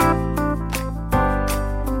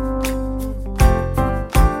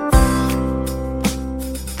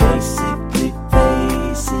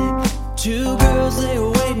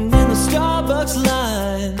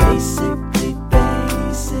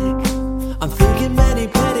thinking many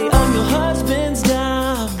petty, I'm your husband's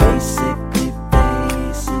now. Basically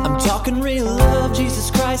basic. I'm talking real love,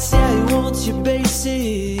 Jesus Christ, yeah, he wants your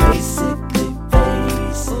basic. Basically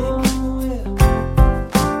basic. Oh, yeah.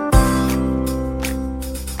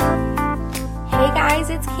 Hey guys,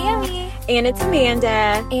 it's Cami. And it's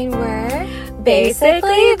Amanda. And we're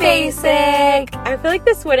Basically Basic. I feel like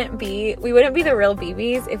we wouldn't be the real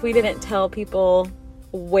BBs if we didn't tell people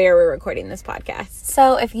where we're recording this podcast.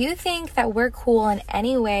 So if you think that we're cool in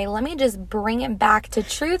any way, let me just bring it back to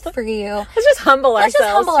truth for you. Let's just humble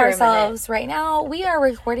ourselves. Right now. We are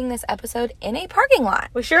recording this episode in a parking lot.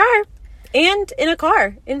 We sure are. And in a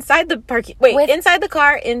car. Inside the parking... Wait, inside the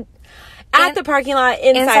car, at the parking lot,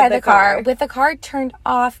 inside the car. With the car turned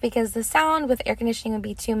off because the sound with air conditioning would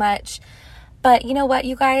be too much. But you know what,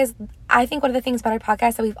 you guys? I think one of the things about our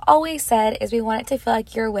podcast that we've always said is we want it to feel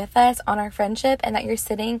like you're with us on our friendship and that you're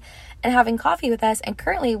sitting and having coffee with us. And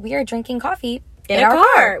currently, we are drinking coffee in our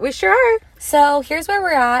car. We sure are. So here's where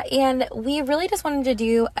we're at. And we really just wanted to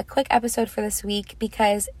do a quick episode for this week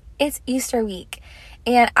because it's Easter week.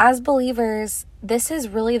 And as believers, this is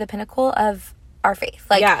really the pinnacle of our faith.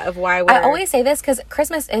 Of why I always say this because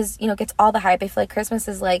Christmas is, gets all the hype. I feel like Christmas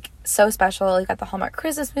is so special. You got the Hallmark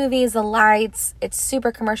Christmas movies, the lights. It's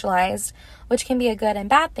super commercialized, which can be a good and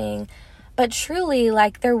bad thing. But truly,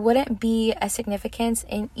 there wouldn't be a significance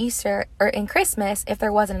in Easter or in Christmas if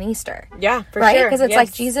there wasn't an Easter. Yeah, for right? sure. Because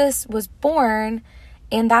it's Jesus was born,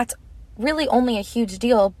 and that's really only a huge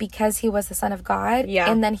deal because he was the Son of God.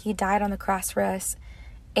 Yeah. And then he died on the cross for us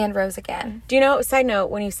and rose again. Do you know, side note,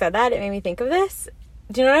 when you said that, it made me think of this.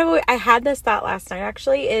 Do you know what I had this thought last night,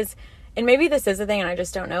 actually, and maybe this is a thing and I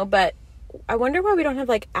just don't know, but I wonder why we don't have,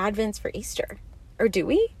 Advents for Easter. Or do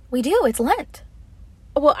we? We do. It's Lent.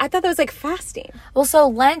 Well, I thought that was, fasting. Well, so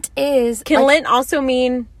Lent is... Can Lent also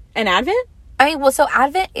mean an Advent? So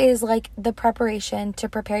Advent is, the preparation to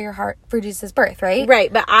prepare your heart for Jesus' birth, right?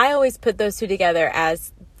 Right, but I always put those two together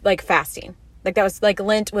as, fasting. That was,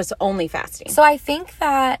 Lent was only fasting. So I think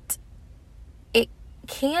that it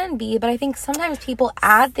can be, but I think sometimes people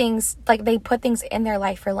add things, they put things in their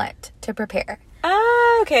life for Lent to prepare.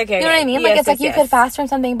 Oh, okay. You know what I mean? Yes, it's you could fast from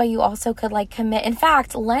something, but you also could, commit. In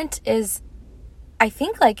fact, Lent is, I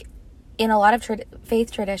think, in a lot of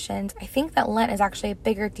faith traditions, I think that Lent is actually a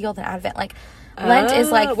bigger deal than Advent. Lent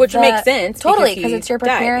is, which makes sense. Totally, because it's you're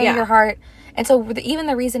preparing your heart. And so even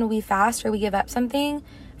the reason we fast or we give up something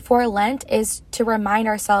for Lent is to remind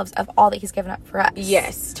ourselves of all that he's given up for us.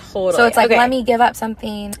 Yes, totally. So it's let me give up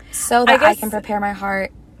something so that I can prepare my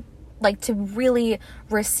heart, to really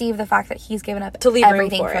receive the fact that he's given up to leave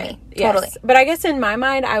everything room for me. It. Yes. Totally. But I guess in my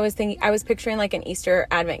mind, I was picturing an Easter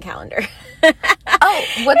Advent calendar. Oh,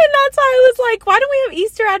 and that's why I was why don't we have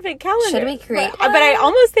Easter Advent calendar? Should we create But I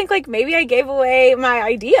almost think maybe I gave away my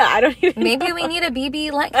idea. I don't even Maybe we need a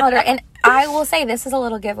BB Lent calendar. And I will say this is a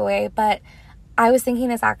little giveaway, but I was thinking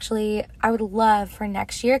this actually, I would love for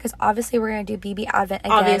next year, because obviously we're going to do BB Advent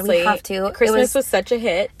again. Obviously. We have to. Christmas was such a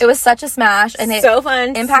hit. It was such a smash. And it so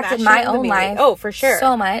fun. Impacted my own life. Oh, for sure.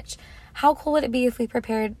 So much. How cool would it be if we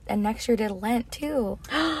prepared and next year did Lent too?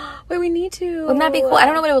 Wait, we need to. Wouldn't that be cool? I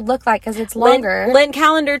don't know what it would look like because it's longer. Lent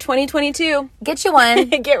calendar 2022. Get you one.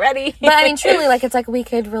 Get ready. But I mean, truly, it's we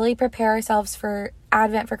could really prepare ourselves for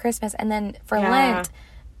Advent, for Christmas, and then for Lent,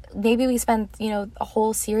 maybe we spend, a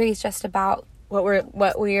whole series just about what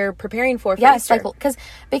we're preparing for yes, Easter.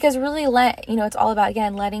 Because really Lent, it's all about,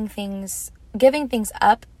 again, giving things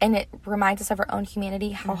up, and it reminds us of our own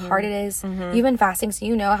humanity, how hard it is. You've been fasting, so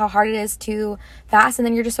you know how hard it is to fast, and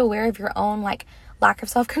then you're just aware of your own, lack of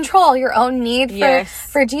self-control, your own need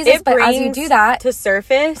for Jesus. But as you do that, to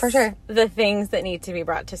surface, for sure, the things that need to be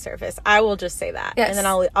brought to surface. I will just say that, yes. And then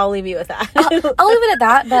I'll leave you with that. I'll leave it at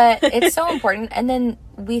that, but it's so important. And then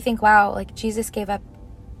we think, wow, Jesus gave up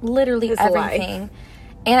literally his everything. Life.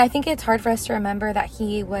 And I think it's hard for us to remember that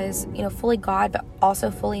he was, fully God, but also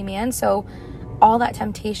fully man. So all that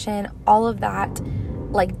temptation, all of that,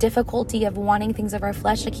 difficulty of wanting things of our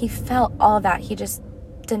flesh, he felt all of that. He just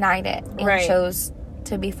denied it and chose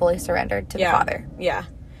to be fully surrendered to the Father. Yeah.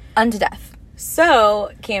 Unto death. So,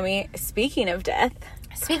 Cami, speaking of death,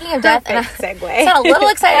 segue. Segue. So I'm a little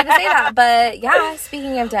excited to say that, but yeah,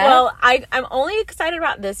 speaking of death. Well, I'm only excited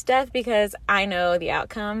about this death because I know the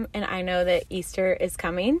outcome and I know that Easter is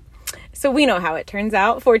coming. So we know how it turns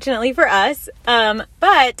out, fortunately for us. But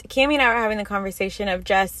Cami and I were having the conversation of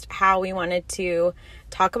just how we wanted to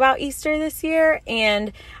talk about Easter this year.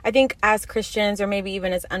 And I think as Christians, or maybe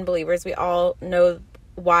even as unbelievers, we all know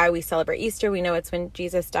why we celebrate Easter. We know it's when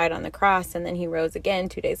Jesus died on the cross and then he rose again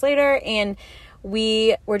 2 days later. And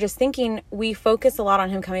we were just thinking, we focus a lot on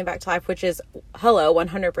him coming back to life, which is,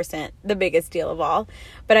 100% the biggest deal of all.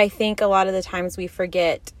 But I think a lot of the times we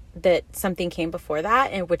forget that something came before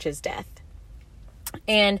that, and which is death.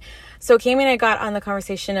 And so Cami and I got on the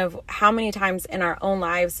conversation of how many times in our own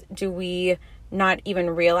lives do we not even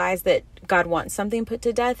realize that God wants something put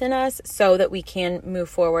to death in us so that we can move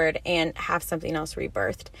forward and have something else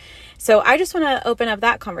rebirthed. So I just want to open up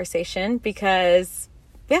that conversation because,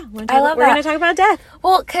 yeah, we're going to talk about death.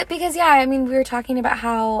 Well, because, yeah, I mean, we were talking about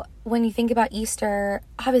how when you think about Easter,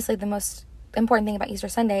 obviously the most important thing about Easter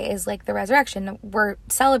Sunday is like the resurrection. We're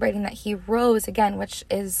celebrating that he rose again, which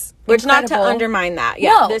is not to undermine that.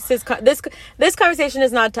 Yeah, no. This conversation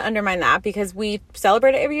is not to undermine that, because we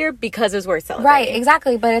celebrate it every year because it's worth celebrating. Right,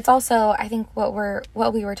 exactly. But it's also, I think what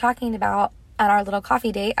we were talking about at our little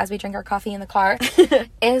coffee date as we drink our coffee in the car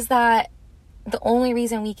is that the only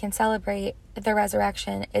reason we can celebrate the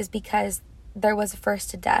resurrection is because there was a first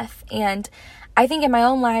to death. And I think in my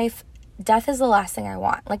own life, death is the last thing I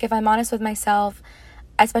want. Like, if I'm honest with myself,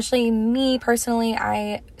 especially me personally,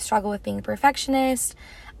 I struggle with being a perfectionist.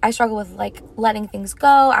 I struggle with like letting things go.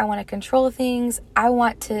 I want to control things. I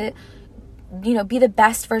want to, be the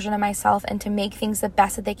best version of myself and to make things the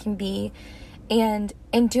best that they can be. And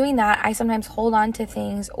in doing that, I sometimes hold on to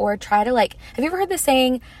things or try to have you ever heard the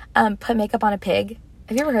saying, put makeup on a pig?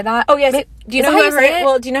 Have you ever heard that? Oh, yes. Do you know who I've heard it?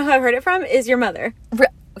 Well, do you know who I've heard it from? Is your mother.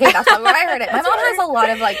 Okay, that's not where I heard it. My mom has a lot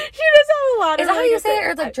of she does have a lot of. Is that how you say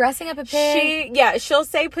it? Or dressing up a pig? She'll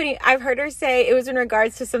say I've heard her say it was in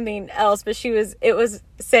regards to something else, but it was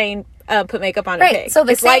saying put makeup on a pig. So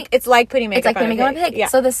it's like putting makeup on a pig. Yeah.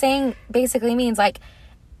 So the saying basically means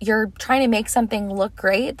you're trying to make something look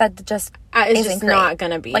great that just it's isn't just great. Not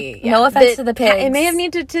gonna be. No offense to the pigs. It may have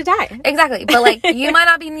needed to die. Exactly, but you might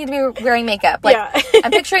not need to be wearing makeup. I'm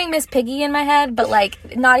picturing Miss Piggy in my head, but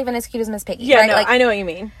not even as cute as Miss Piggy. Yeah, right? No, I know what you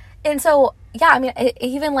mean. And so, yeah, I mean,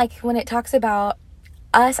 even when it talks about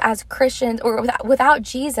us as Christians or without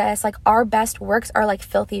Jesus, our best works are like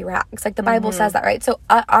filthy rags. The Bible says that, right? So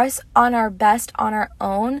us on our best on our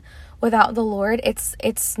own without the Lord,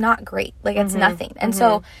 it's not great. It's nothing. And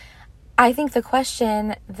so I think the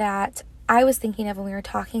question that I was thinking of when we were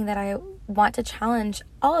talking that I want to challenge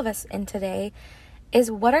all of us in today is,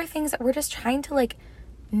 what are things that we're just trying to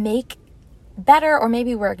make better, or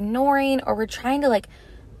maybe we're ignoring, or we're trying to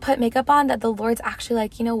put makeup on, that the Lord's actually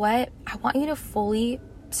you know what? I want you to fully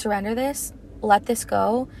surrender this, let this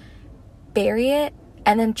go, bury it,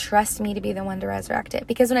 and then trust me to be the one to resurrect it.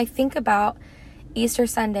 Because when I think about Easter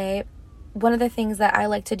Sunday, one of the things that I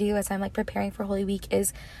like to do as I'm preparing for Holy Week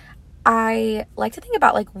is I like to think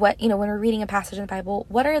about what, when we're reading a passage in the Bible,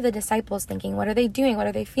 what are the disciples thinking? What are they doing? What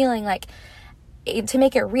are they feeling? To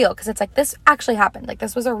make it real, because it's this actually happened.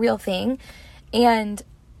 This was a real thing. And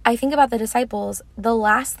I think about the disciples, the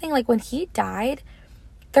last thing, when he died,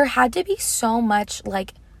 there had to be so much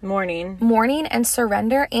mourning and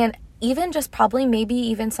surrender, and even just probably maybe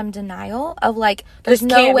even some denial of there's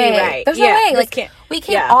no way. Right. There's no way. We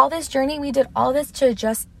came all this journey, we did all this to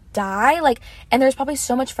just die, and there's probably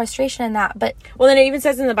so much frustration in that. But then it even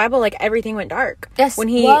says in the Bible everything went dark. Yes.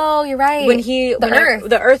 Whoa, you're right.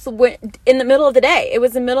 The earth went in the middle of the day. It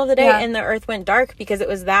was the middle of the day, and the earth went dark because it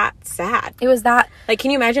was that sad. It was that can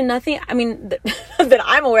you imagine? Nothing, I mean, that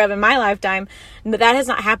I'm aware of in my lifetime, but that has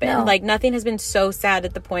not happened. No. Nothing has been so sad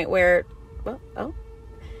at the point where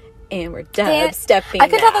and we're dubstepping. I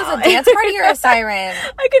could tell that was a dance party or a siren.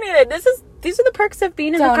 I can hear it. These are the perks of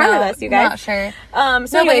being in the car with us, you guys. Not sure.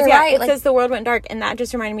 Anyways, right. It says the world went dark, and that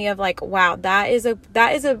just reminded me of wow, that is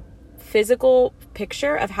a physical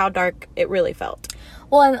picture of how dark it really felt.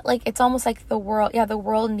 Well, and it's almost the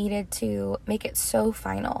world needed to make it so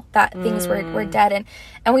final that things were dead,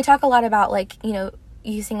 and we talk a lot about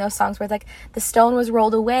you sing those songs where it's the stone was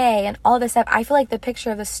rolled away and all this stuff. I feel the picture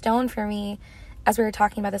of the stone for me, as we were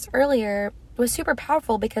talking about this earlier, was super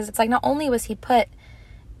powerful, because it's not only was he put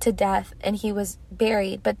to death and he was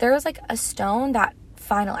buried, but there was a stone that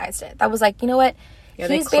finalized it. That was you know what?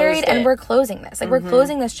 He's buried and we're closing this. We're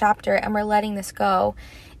closing this chapter and we're letting this go.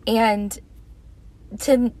 And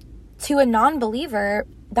to a non-believer,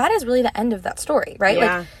 that is really the end of that story, right?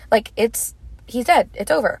 Yeah. He's dead. It's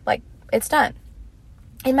over. It's done.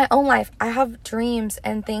 In my own life, I have dreams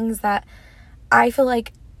and things that I feel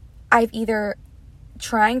I've either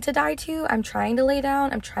trying to die to, I'm trying to lay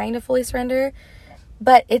down, I'm trying to fully surrender,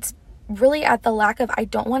 but it's really at the lack of, I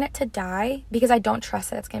don't want it to die because I don't trust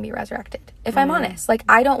that it's going to be resurrected. If I'm honest,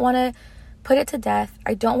 I don't want to put it to death.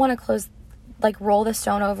 I don't want to roll the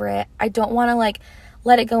stone over it. I don't want to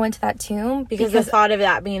let it go into that tomb because the thought of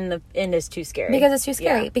that being the end is too scary. Because it's too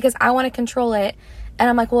scary. Yeah. Because I want to control it, And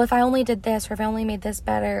I'm like, well, if I only did this, or if I only made this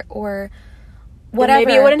better, or whatever, then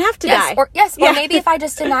maybe you wouldn't have to die. Or maybe if I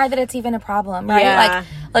just deny that it's even a problem, right? Yeah.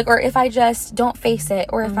 Like, or if I just don't face it,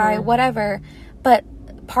 or if I whatever. But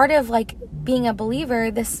part of like being a believer,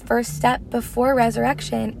 this first step before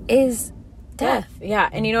resurrection is death. Yeah.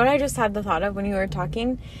 And you know what I just had the thought of when you were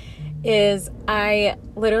talking is I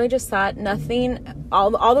literally just thought nothing,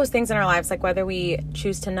 all those things in our lives, like whether we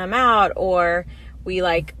choose to numb out, or we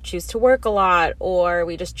like choose to work a lot, or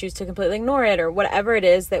we just choose to completely ignore it, or whatever it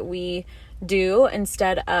is that we do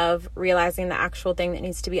instead of realizing the actual thing that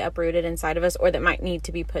needs to be uprooted inside of us, or that might need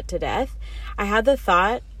to be put to death. I had the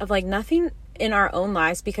thought of like nothing in our own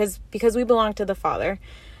lives, because we belong to the Father,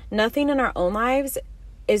 nothing in our own lives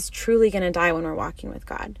is truly going to die when we're walking with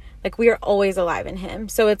God. Like, we are always alive in Him.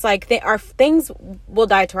 So it's like our things will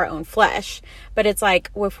die to our own flesh, but it's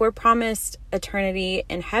like if we're promised eternity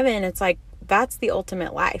in heaven, it's like that's the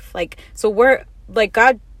ultimate life. Like, so we're like,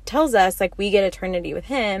 God tells us like we get eternity with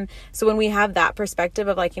Him. So when we have that perspective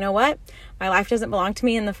of like, you know what, my life doesn't belong to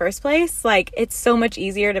me in the first place, like it's so much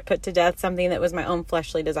easier to put to death something that was my own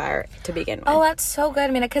fleshly desire to begin with. Oh, that's so good.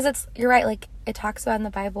 I mean, because you're right, like it talks about in the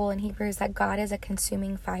Bible in Hebrews that God is a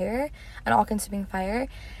consuming fire, an all-consuming fire.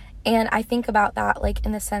 And I think about that like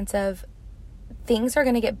in the sense of things are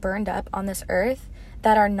going to get burned up on this earth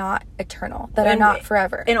that are not eternal, that are not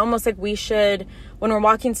forever. And almost like we should, when we're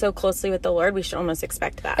walking so closely with the Lord, we should almost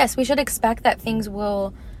expect that. Yes, we should expect that things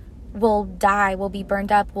will die, will be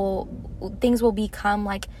burned up, things will become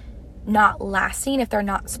like not lasting if they're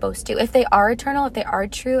not supposed to. If they are eternal, if they are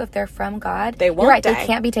true, if they're from God, they won't you're right, die. They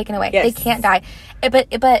can't be taken away. Yes. They can't die.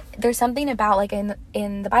 But there's something about like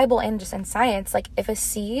in the Bible and just in science, like if a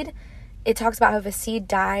seed, it talks about how if a seed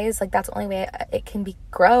dies, like that's the only way it can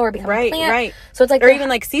grow or become a plant. Right. So it's like, or even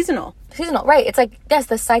like seasonal, right? It's like, yes,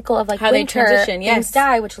 the cycle of like how winter, they transition, yes, things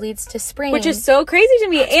die, which leads to spring, which is so crazy to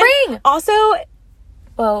me. Spring. And also,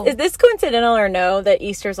 whoa, is this coincidental or no that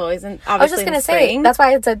Easter's always in? Obviously, I was just gonna say spring. That's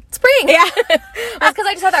why it said spring. Yeah, that's because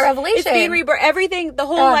I just had that revelation. It's being rebirthed. Everything, the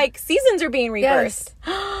whole like seasons are being rebirthed. Yes.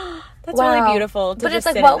 That's really beautiful. But it's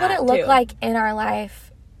like, what would it look like in our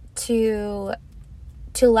life to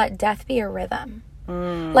let death be a rhythm?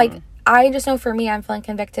 Like, I just know for me, I'm feeling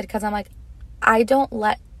convicted because I'm like, I don't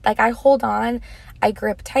I hold on, I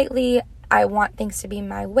grip tightly, I want things to be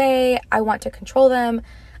my way, I want to control them,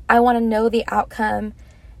 I want to know the outcome,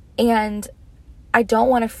 and I don't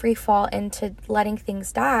want to free fall into letting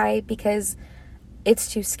things die because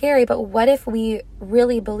it's too scary. But what if we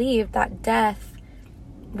really believed that death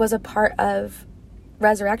was a part of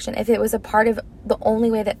resurrection, if it was a part of the only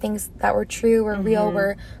way that things that were true, were real,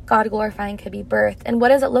 were God glorifying, could be birthed? And what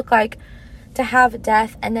does it look like to have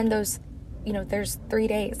death and then those, there's 3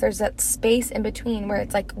 days, there's that space in between where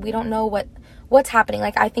it's like we don't know what's happening.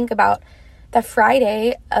 Like, I think about the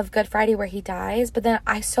Friday of Good Friday where He dies, but then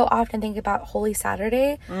I so often think about Holy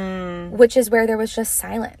Saturday, which is where there was just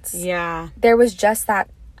silence. Yeah, there was just that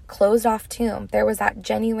closed off tomb. There was that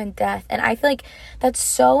genuine death. And I feel like that's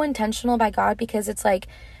so intentional by God, because it's like,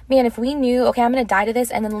 man, if we knew, okay, I'm going to die to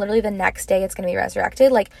this, and then literally the next day it's going to be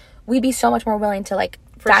resurrected, like, we'd be so much more willing to like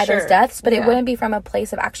die those deaths. But it wouldn't be from a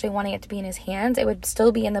place of actually wanting it to be in His hands. It would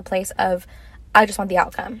still be in the place of, I just want the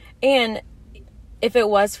outcome. And if it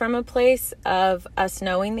was from a place of us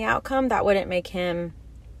knowing the outcome, that wouldn't make Him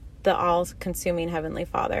the all-consuming Heavenly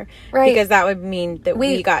Father, right? Because that would mean that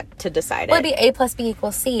we got to decide it. Would be A plus B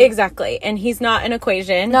equals C. Exactly. And He's not an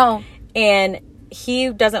equation. No. And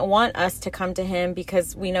He doesn't want us to come to Him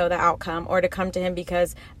because we know the outcome, or to come to Him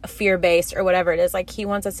because fear-based or whatever it is. Like, He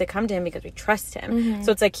wants us to come to Him because we trust Him.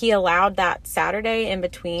 So it's like He allowed that Saturday in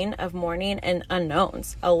between of mourning and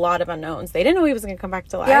unknowns, a lot of unknowns. They didn't know He was going to come back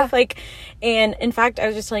to life. Yeah. Like, and in fact, I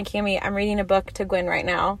was just telling Cami, I'm reading a book to Gwen right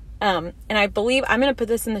now. And I believe I'm going to put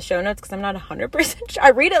this in the show notes because I'm not 100% sure.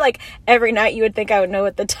 I read it like every night. You would think I would know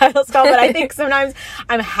what the title's called, but I think sometimes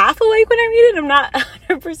I'm half awake when I read it. I'm not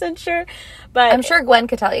 100% sure, but I'm sure Gwen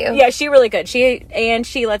could tell you. Yeah, she really could. She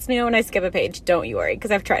lets me know when I skip a page. Don't you worry,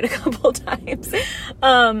 because I've tried a couple times.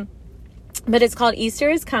 But it's called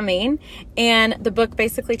Easter is Coming, and the book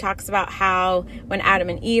basically talks about how when Adam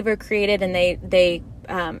and Eve are created and they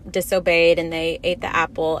disobeyed and they ate the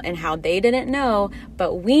apple, and how they didn't know,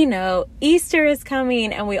 but we know Easter is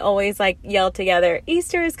coming, and we always like yell together,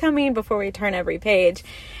 Easter is coming, before we turn every page.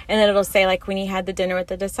 And then it'll say like when He had the dinner with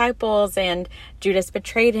the disciples and Judas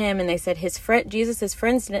betrayed Him, and they said Jesus'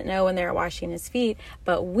 friends didn't know when they were washing His feet,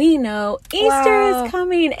 but we know Easter is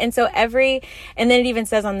coming. And so and then it even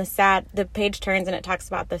says on the page turns and it talks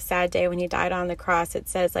about the sad day when He died on the cross. It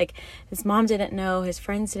says like his mom didn't know, his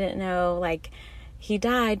friends didn't know, like he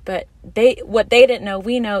died, but what they didn't know,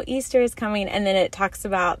 we know Easter is coming. And then it talks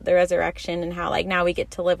about the resurrection and how like now we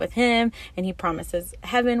get to live with him and he promises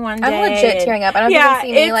heaven one day. I'm legit tearing up. I don't yeah,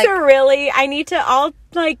 even see me, it's really, I need to, I'll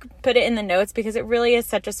like put it in the notes because it really is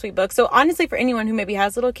such a sweet book. So honestly, for anyone who maybe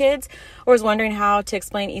has little kids or is wondering how to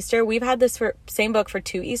explain Easter, we've had this same book for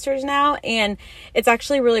 2 Easters now. And it's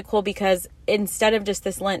actually really cool because instead of just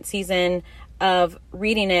this Lent season of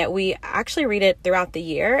reading it, we actually read it throughout the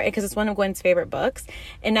year because it's one of Gwen's favorite books.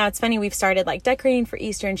 And now it's funny, we've started like decorating for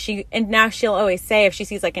Easter, and now she'll always say, if she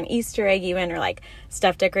sees like an Easter egg even, or like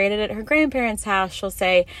stuff decorated at her grandparents' house, she'll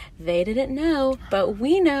say, they didn't know, but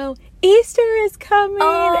we know Easter is coming.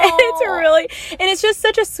 Oh. And it's just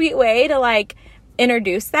such a sweet way to like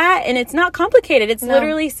introduce that. And it's not complicated. It's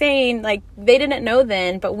literally saying like, they didn't know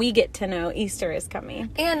then, but we get to know Easter is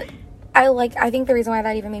coming. And I think the reason why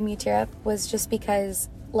that even made me tear up was just because,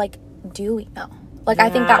 like, do we know? Like, I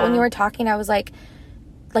think that when you were talking, I was like,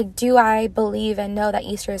 do I believe and know that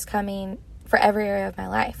Easter is coming for every area of my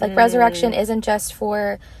life? Like, resurrection isn't just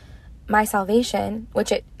for my salvation,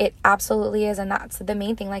 which it absolutely is, and that's the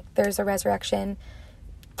main thing. Like, there's a resurrection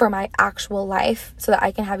for my actual life so that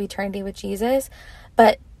I can have eternity with Jesus.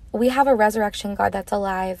 But we have a resurrection God that's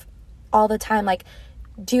alive all the time. Like,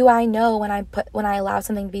 do I know when I allow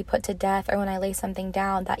something to be put to death or when I lay something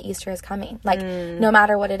down that Easter is coming? Like, no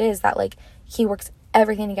matter what it is, that like he works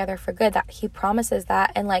everything together for good, that he promises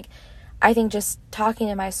that. And like, I think just talking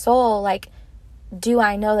to my soul, like, do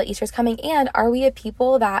I know that Easter is coming? And are we a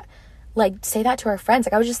people that like say that to our friends?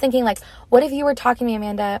 Like, I was just thinking, like, what if you were talking to me,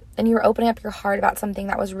 Amanda, and you were opening up your heart about something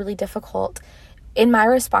that was really difficult? In my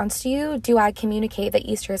response to you, do I communicate that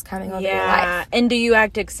Easter is coming over your life? And do you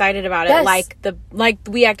act excited about it? Yes. Like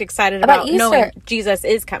we act excited about knowing Jesus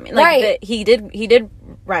is coming. Like right. that he did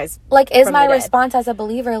rise. Like, is my dead. response as a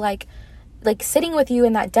believer like sitting with you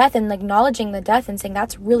in that death and acknowledging the death and saying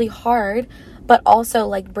that's really hard, but also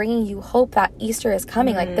like bringing you hope that Easter is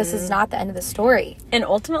coming. Like, this is not the end of the story. And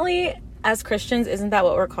ultimately, as Christians, isn't that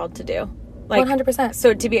what we're called to do? Like, 100%.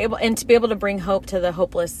 So to be able to bring hope to the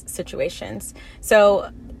hopeless situations.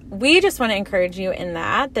 So we just want to encourage you in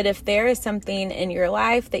that if there is something in your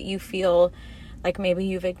life that you feel like maybe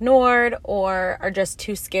you've ignored or are just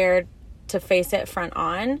too scared to face it front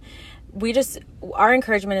on, our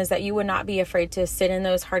encouragement is that you would not be afraid to sit in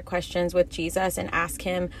those hard questions with Jesus and ask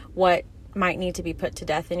him what might need to be put to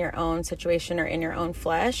death in your own situation or in your own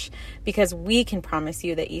flesh, because we can promise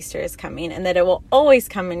you that Easter is coming and that it will always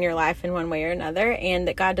come in your life in one way or another, and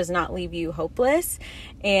that God does not leave you hopeless,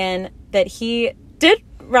 and that he did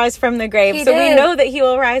rise from the grave. We know that he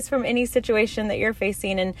will rise from any situation that you're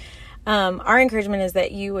facing. And our encouragement is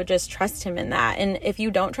that you would just trust him in that. And if you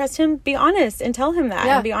don't trust him, be honest and tell him that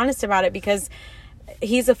and be honest about it, because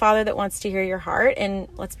he's a father that wants to hear your heart, and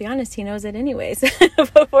let's be honest, he knows it anyways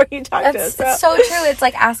before you talk to us. It's so true. It's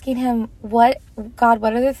like asking him, what are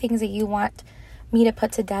the things that you want me to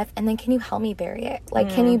put to death, and then can you help me bury it? Like,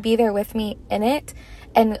 can you be there with me in it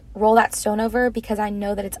and roll that stone over, because I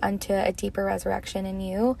know that it's unto a deeper resurrection in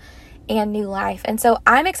you and new life. And so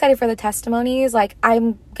I'm excited for the testimonies. Like,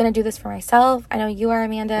 I'm gonna do this for myself. I know you are,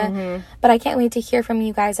 Amanda, but I can't wait to hear from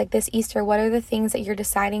you guys. Like, this Easter, what are the things that you're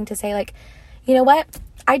deciding to say, like, you know what,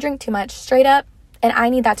 I drink too much straight up and I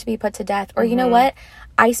need that to be put to death. Or you know what,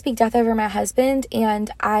 I speak death over my husband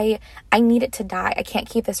and I need it to die. I can't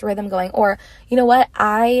keep this rhythm going. Or you know what,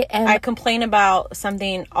 I complain about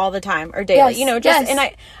something all the time or daily. And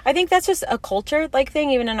I think that's just a culture like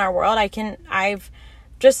thing, even in our world. I've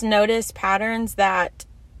just noticed patterns that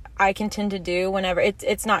I can tend to do whenever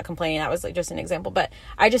it's not complaining. That was like just an example, but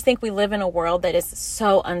I just think we live in a world that is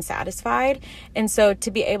so unsatisfied. And so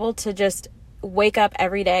to be able to just wake up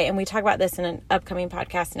every day, and we talk about this in an upcoming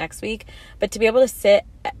podcast next week, but to be able to sit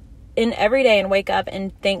in every day and wake up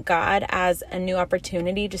and thank God as a new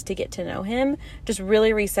opportunity just to get to know him, just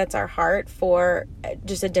really resets our heart for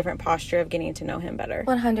just a different posture of getting to know him better.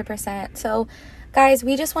 100%. So guys,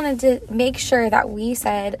 we just wanted to make sure that we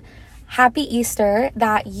said Happy Easter,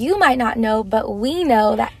 that you might not know, but we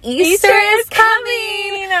know that Easter is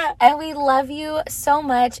coming. And we love you so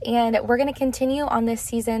much. And we're going to continue on this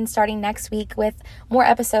season starting next week with more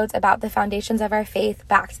episodes about the foundations of our faith,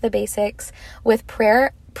 back to the basics, with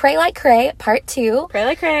Pray Like Cray, part 2. Pray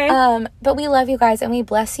like Cray. But we love you guys, and we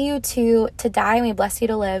bless you to die, and we bless you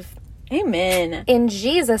to live. Amen. In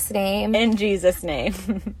Jesus' name. In Jesus'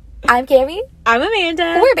 name. I'm Cami. I'm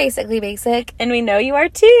Amanda. We're basically basic. And we know you are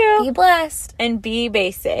too. Be blessed. And be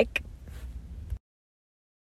basic.